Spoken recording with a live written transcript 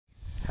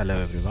Hello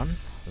everyone,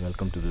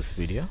 welcome to this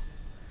video.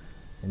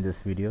 In this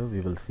video we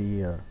will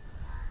see a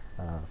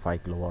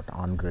 5 kilowatt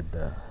on-grid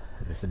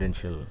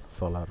residential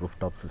solar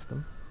rooftop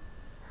system.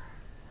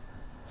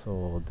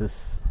 So this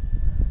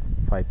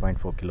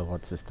 5.4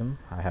 kilowatt system,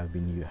 I have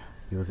been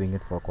using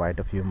it for quite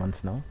a few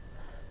months now,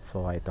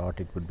 so I thought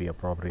it would be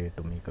appropriate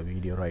to make a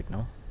video right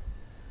now.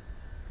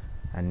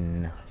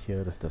 And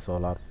here is the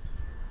solar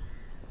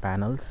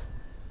panels,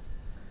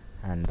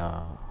 and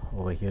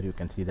over here you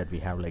can see that we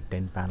have like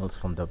 10 panels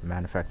from the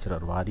manufacturer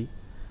Vari.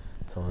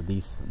 So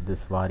this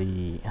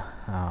Vari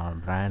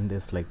brand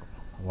is like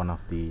one of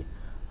the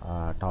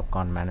top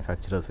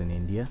manufacturers in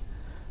India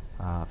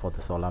for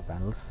the solar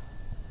panels.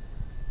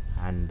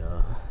 And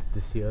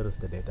this here is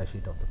the data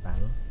sheet of the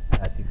panel.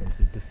 As you can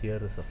see, this here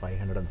is a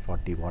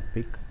 540 watt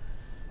peak.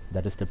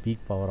 That is the peak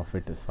power of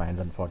it is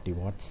 540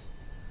 watts,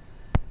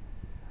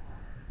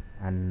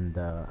 and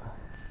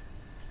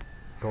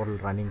total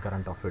running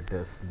current of it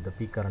is, the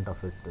peak current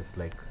of it is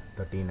like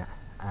 13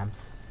 amps.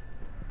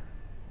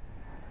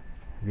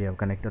 We have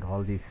connected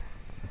all these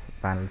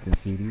panels in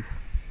series,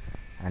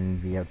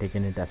 and we have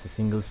taken it as a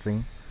single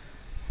string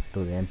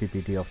to the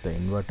MPPT of the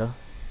inverter.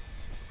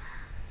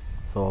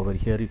 So over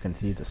here you can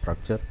see the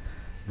structure.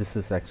 This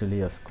is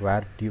actually a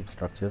square tube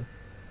structure,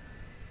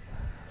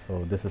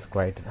 so this is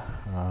quite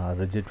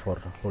rigid for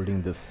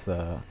holding this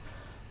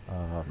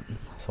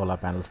solar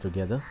panels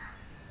together.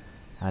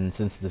 And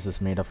since this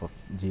is made up of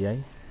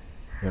GI,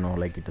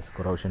 like it is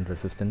corrosion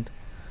resistant,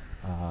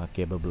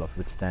 capable of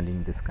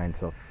withstanding these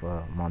kinds of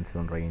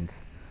monsoon rains,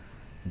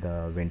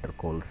 the winter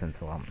colds and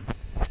so on.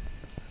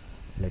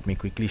 Let me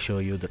quickly show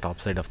you the top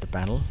side of the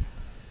panel.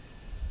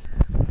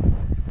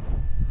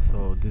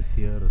 So this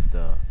here is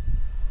the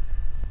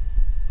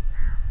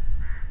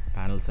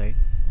panel side,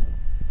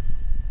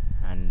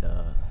 and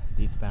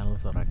these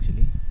panels are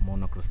actually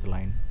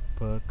monocrystalline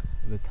PERC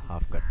with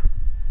half cut.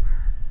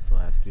 So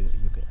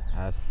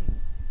as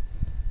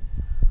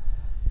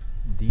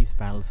these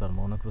panels are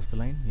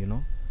monocrystalline,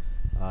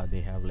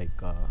 they have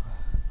like a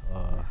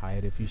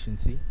higher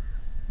efficiency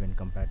when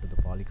compared to the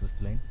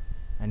polycrystalline,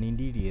 and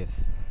indeed yes,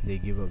 they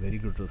give a very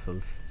good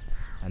results,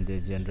 and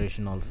their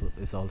generation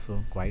is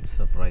also quite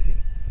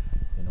surprising,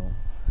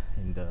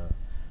 in the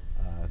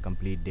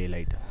complete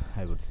daylight,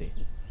 I would say.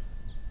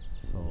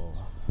 So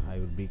I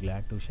would be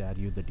glad to share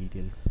you the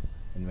details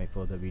in my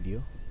further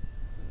video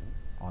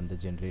on the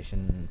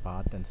generation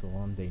part and so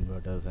on, the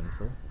inverters and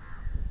so.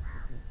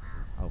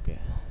 Okay,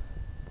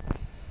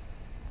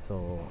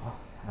 so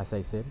as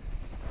I said,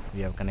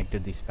 we have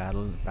connected these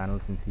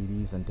panels in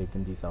series and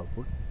taken this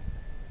output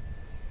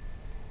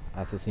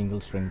as a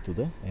single string to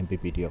the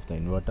MPPT of the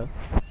inverter.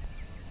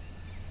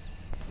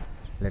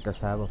 Let us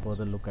have a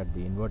further look at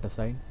the inverter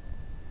side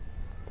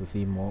to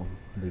see more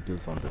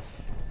details on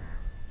this.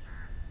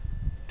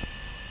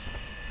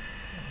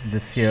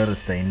 This here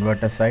is the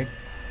inverter side.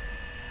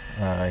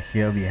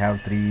 Here we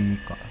have three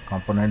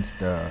components: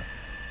 the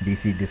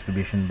DC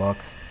distribution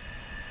box,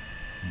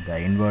 the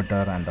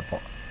inverter, and the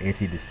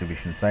AC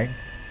distribution side.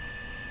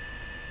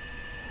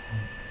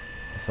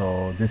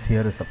 So this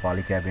here is a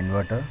polycab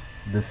inverter.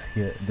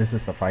 This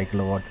is a 5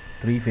 kilowatt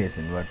 3-phase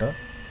inverter.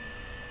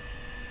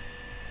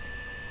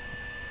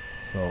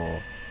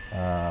 So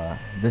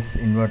this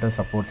inverter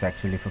supports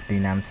actually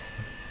 15 amps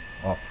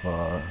of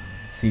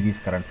series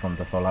current from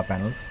the solar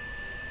panels.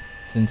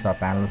 Since our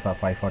panels are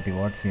 540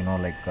 watts,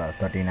 like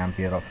 13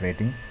 ampere of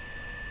rating,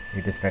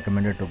 it is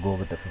recommended to go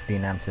with the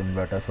 15 amps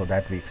inverter so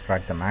that we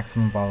extract the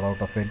maximum power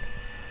out of it.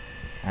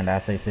 And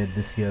as I said,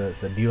 this here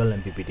is a dual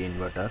MPPT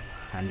inverter,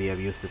 and we have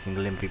used the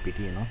single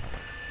MPPT,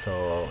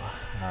 so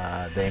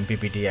the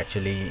MPPT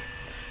actually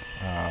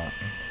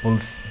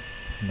pulls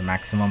the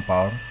maximum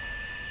power.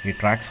 It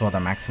tracks for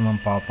the maximum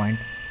power point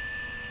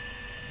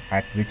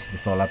at which the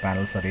solar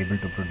panels are able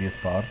to produce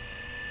power,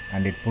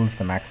 and it pulls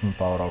the maximum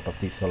power out of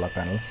these solar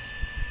panels.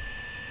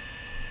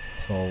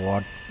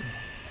 So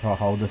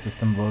how the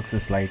system works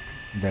is like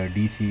the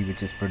DC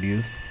which is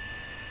produced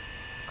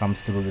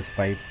comes through this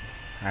pipe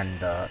and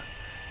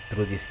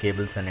through these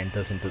cables and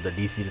enters into the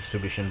DC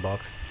distribution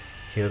box.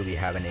 Here we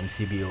have an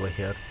MCB over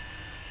here,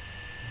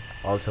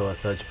 also a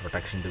surge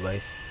protection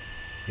device,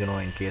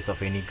 in case of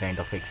any kind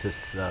of excess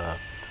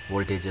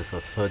voltages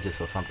or surges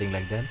or something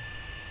like that.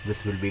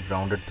 This will be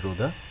grounded through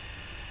the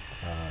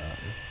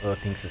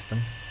earthing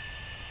system.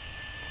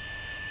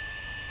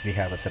 We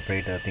have a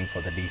separate earthing for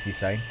the DC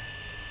side.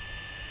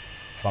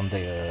 From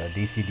the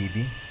DC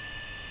DB,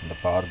 the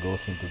power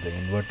goes into the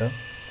inverter.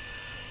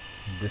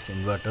 This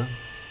inverter,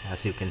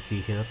 as you can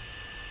see here,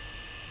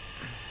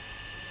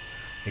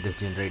 it is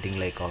generating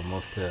like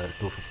almost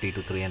 250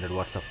 to 300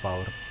 watts of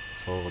power.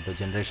 So the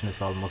generation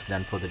is almost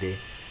done for the day.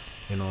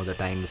 The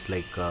time is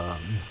like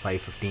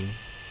 5:15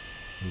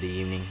 in the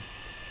evening.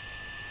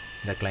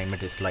 The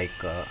climate is like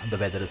the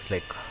weather is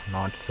like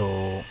not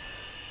so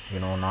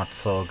not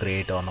so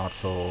great or not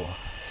so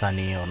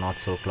sunny or not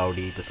so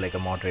cloudy. It is like a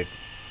moderate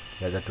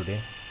weather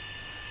today,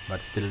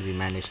 but still we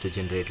managed to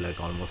generate like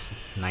almost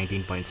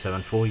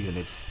 19.74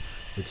 units,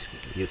 which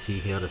you see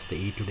here is the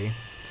E today.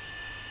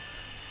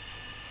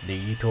 The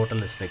E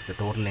total is like the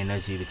total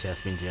energy which has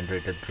been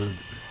generated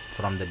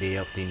from the day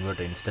of the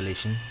inverter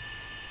installation.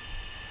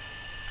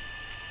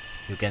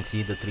 You can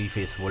see the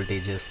three-phase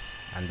voltages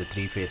and the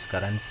three-phase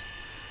currents,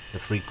 the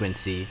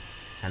frequency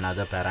and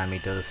other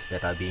parameters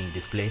that are being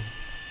displayed.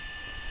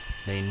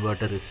 The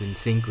inverter is in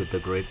sync with the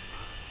grid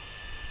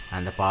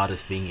and the power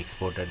is being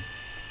exported.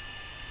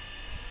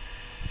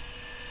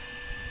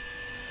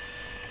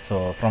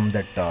 So from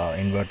that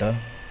inverter,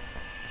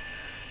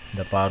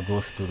 the power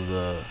goes to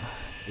the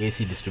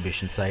AC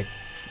distribution side.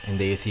 In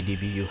the AC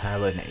DB you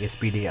have an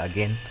SPD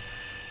again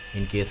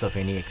in case of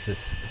any excess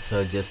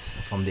surges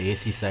from the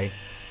AC side,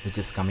 which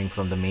is coming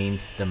from the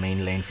mains, the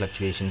main line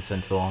fluctuations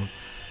and so on.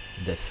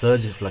 The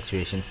surge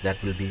fluctuations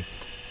that will be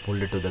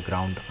pulled to the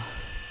ground,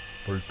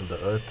 pulled to the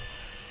earth.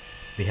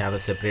 We have a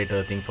separate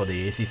earthing for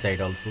the AC side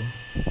also.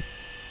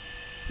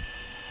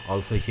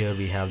 Also here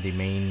we have the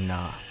main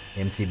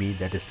MCB,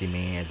 that is the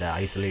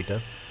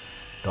isolator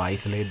to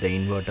isolate the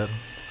inverter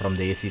from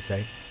the AC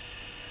side,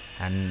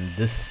 and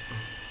this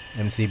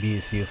MCB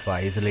is used for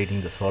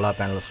isolating the solar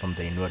panels from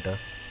the inverter.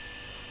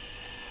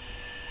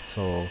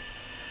 So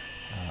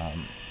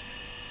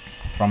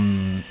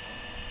from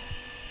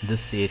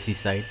this AC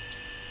side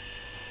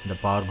the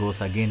power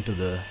goes again to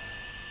the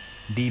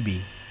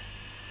DB.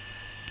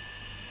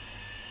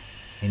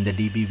 In the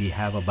DB we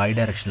have a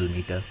bidirectional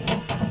meter.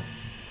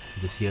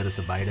 This here is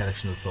a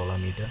bidirectional solar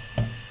meter.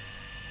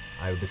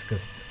 I've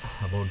discussed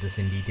about this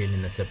in detail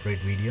in a separate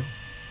video.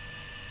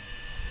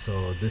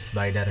 So this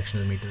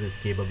bidirectional meter is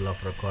capable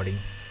of recording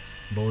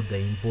both the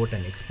import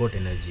and export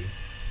energy,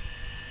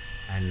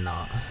 and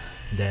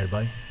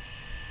thereby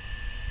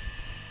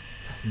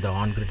the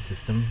on-grid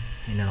system,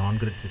 in an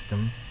on-grid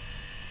system,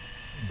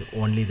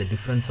 only the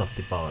difference of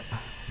the power,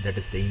 that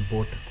is the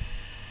import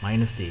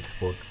minus the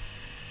export,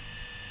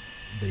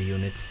 the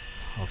units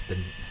of the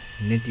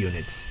net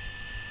units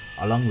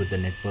along with the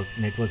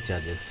network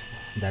charges,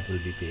 that will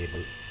be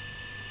payable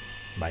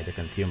by the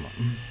consumer.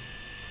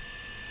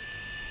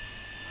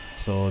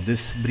 So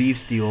this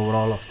briefs the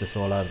overall of the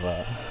solar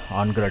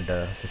on-grid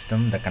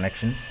system, the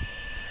connections.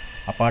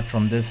 Apart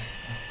from this,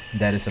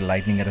 there is a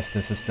lightning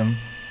arrestor system,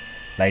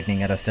 lightning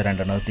arrestor and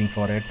an earthing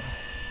for it,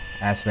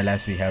 as well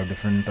as we have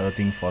different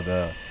earthing for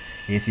the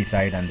AC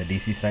side and the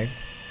DC side,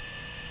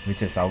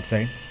 which is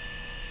outside.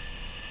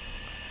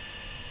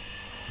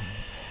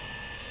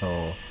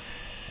 So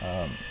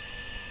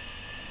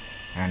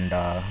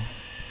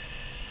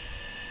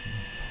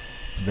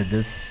with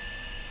this,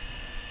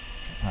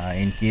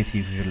 in case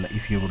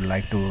if you would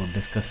like to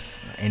discuss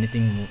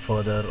anything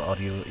further, or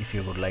if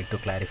you would like to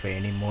clarify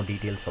any more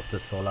details of the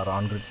solar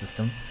on-grid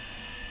system,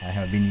 I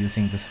have been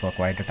using this for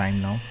quite a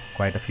time now,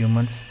 quite a few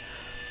months.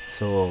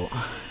 So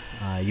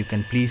you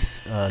can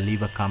please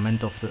leave a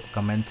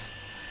comments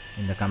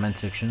in the comment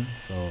section.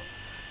 So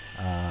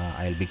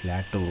I'll be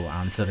glad to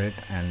answer it,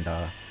 and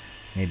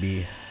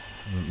maybe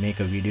make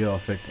a video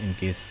of it in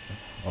case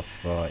of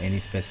any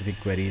specific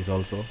queries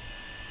also,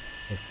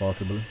 if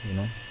possible, you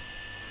know.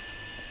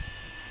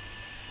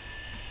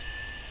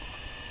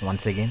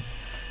 Once again,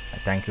 I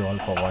thank you all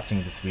for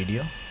watching this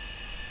video,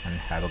 and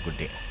have a good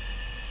day.